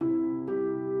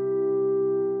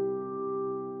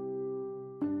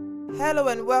Hello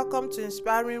and welcome to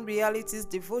Inspiring Realities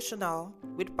Devotional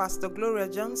with Pastor Gloria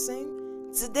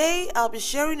Johnson. Today I'll be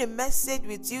sharing a message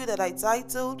with you that I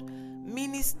titled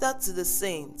Minister to the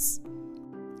Saints.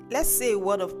 Let's say a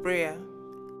word of prayer.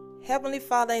 Heavenly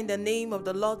Father, in the name of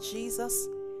the Lord Jesus,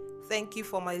 thank you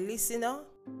for my listener.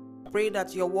 I pray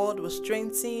that your word will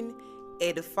strengthen,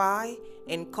 edify,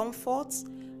 and comfort.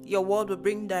 Your word will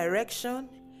bring direction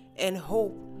and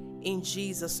hope in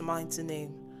Jesus' mighty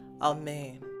name.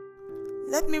 Amen.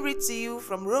 Let me read to you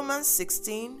from Romans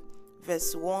 16,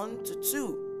 verse 1 to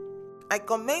 2. I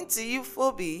commend to you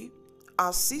Phoebe,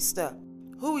 our sister,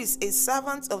 who is a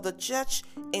servant of the church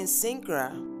in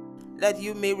Cenchrea, that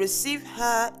you may receive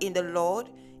her in the Lord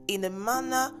in a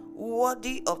manner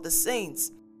worthy of the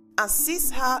saints.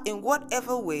 Assist her in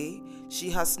whatever way she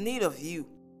has need of you.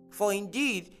 For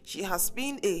indeed she has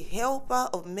been a helper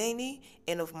of many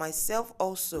and of myself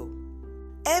also.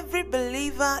 Every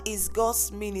believer is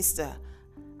God's minister.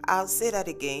 I'll say that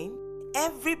again.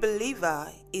 Every believer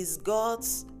is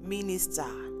God's minister.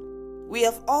 We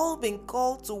have all been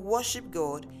called to worship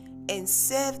God and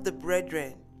serve the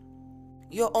brethren.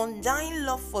 Your undying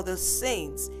love for the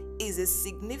saints is a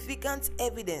significant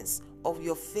evidence of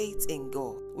your faith in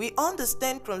God. We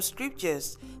understand from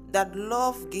scriptures that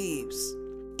love gives.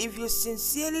 If you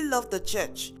sincerely love the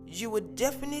church, you would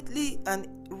definitely and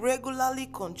regularly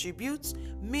contribute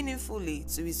meaningfully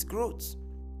to its growth.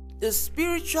 The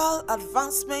spiritual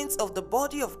advancement of the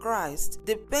body of Christ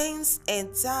depends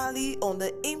entirely on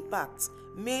the impact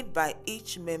made by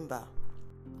each member.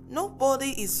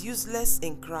 Nobody is useless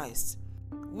in Christ.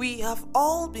 We have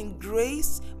all been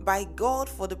graced by God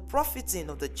for the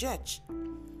profiting of the church.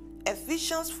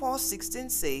 Ephesians 4:16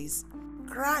 says,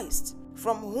 Christ,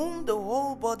 from whom the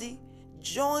whole body,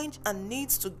 joined and knit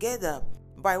together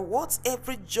by what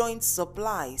every joint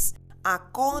supplies,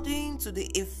 according to the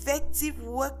effective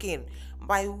working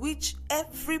by which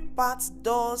every part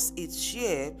does its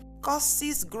share,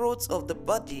 causes growth of the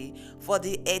body for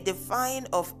the edifying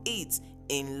of it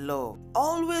in love.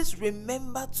 Always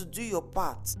remember to do your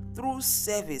part through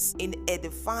service in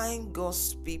edifying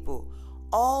God's people.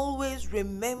 Always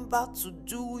remember to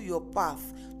do your part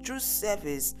through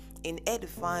service in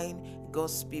edifying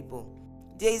God's people.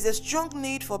 There is a strong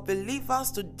need for believers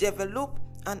to develop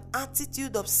an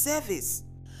attitude of service.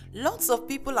 Lots of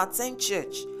people attend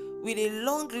church with a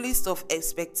long list of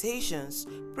expectations,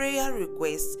 prayer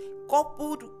requests,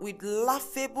 coupled with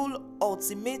laughable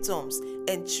ultimatums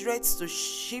and threats to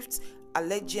shift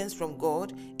allegiance from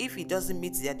God if He doesn't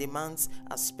meet their demands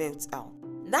as spelled out.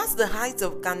 That's the height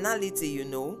of carnality, you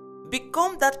know.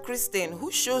 Become that Christian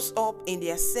who shows up in the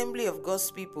assembly of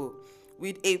God's people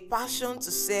with a passion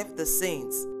to serve the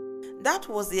saints. That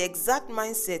was the exact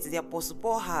mindset the Apostle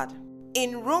Paul had.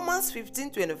 In Romans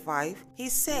 15:25, he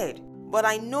said, But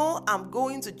I know I'm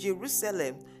going to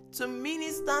Jerusalem to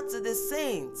minister to the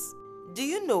saints. Do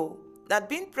you know that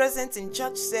being present in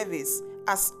church service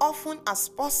as often as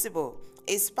possible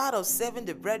is part of serving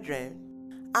the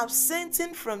brethren?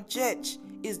 Absenting from church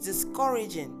is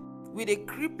discouraging, with a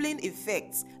crippling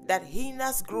effect that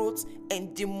hinders growth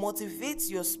and demotivates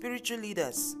your spiritual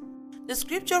leaders. The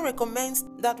scripture recommends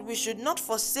that we should not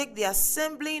forsake the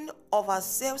assembling of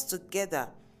ourselves together,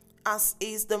 as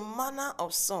is the manner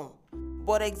of some,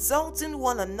 but exalting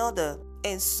one another,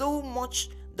 and so much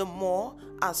the more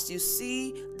as you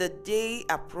see the day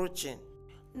approaching.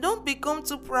 Don't become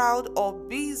too proud or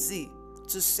busy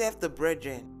to serve the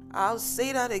brethren. I'll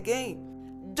say that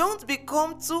again. Don't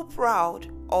become too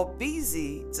proud or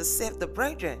busy to serve the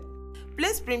brethren.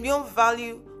 Place premium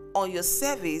value on your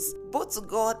service both to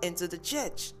God and to the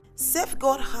church. Serve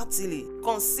God heartily,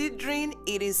 considering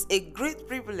it is a great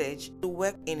privilege to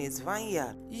work in His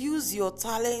vineyard. Use your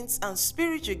talents and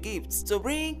spiritual gifts to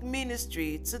bring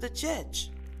ministry to the church.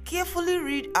 Carefully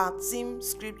read our theme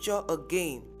scripture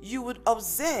again. You would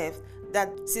observe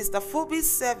that Sister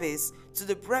Phoebe's service to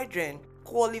the brethren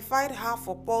qualified her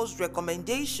for Paul's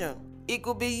recommendation. It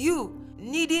could be you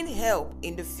needing help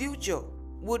in the future.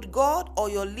 Would God or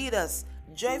your leaders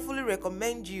joyfully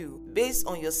recommend you based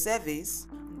on your service?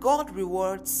 God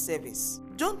rewards service.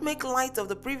 Don't make light of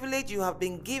the privilege you have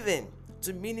been given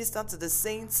to minister to the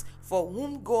saints for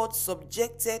whom God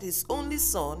subjected His only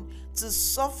Son to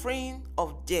suffering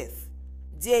of death.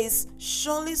 There is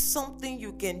surely something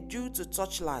you can do to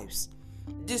touch lives.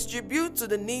 Distribute to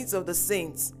the needs of the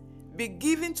saints. Be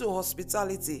given to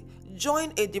hospitality.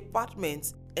 Join a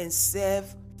department and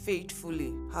serve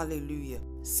faithfully. Hallelujah.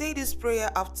 Say this prayer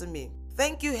after me.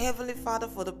 Thank you, Heavenly Father,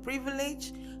 for the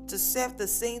privilege to serve the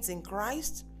saints in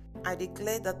Christ. I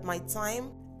declare that my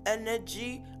time,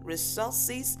 energy,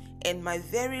 resources, and my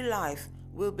very life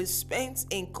will be spent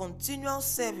in continual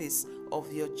service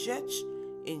of your church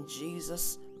in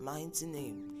Jesus' mighty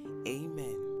name.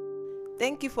 Amen.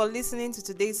 Thank you for listening to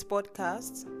today's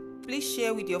podcast. Please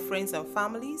share with your friends and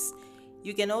families.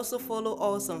 You can also follow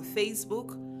us on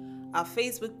Facebook. Our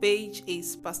Facebook page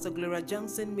is Pastor Gloria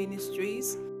Johnson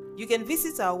Ministries. You can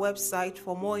visit our website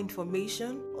for more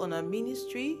information on our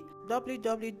ministry,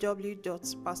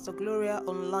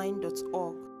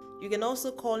 www.pastorgloriaonline.org. You can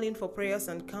also call in for prayers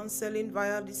and counseling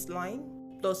via this line,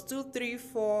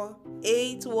 +234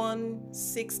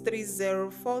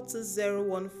 81630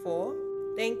 42014.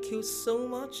 Thank you so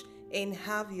much and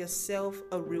have yourself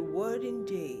a rewarding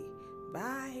day.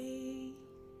 Bye.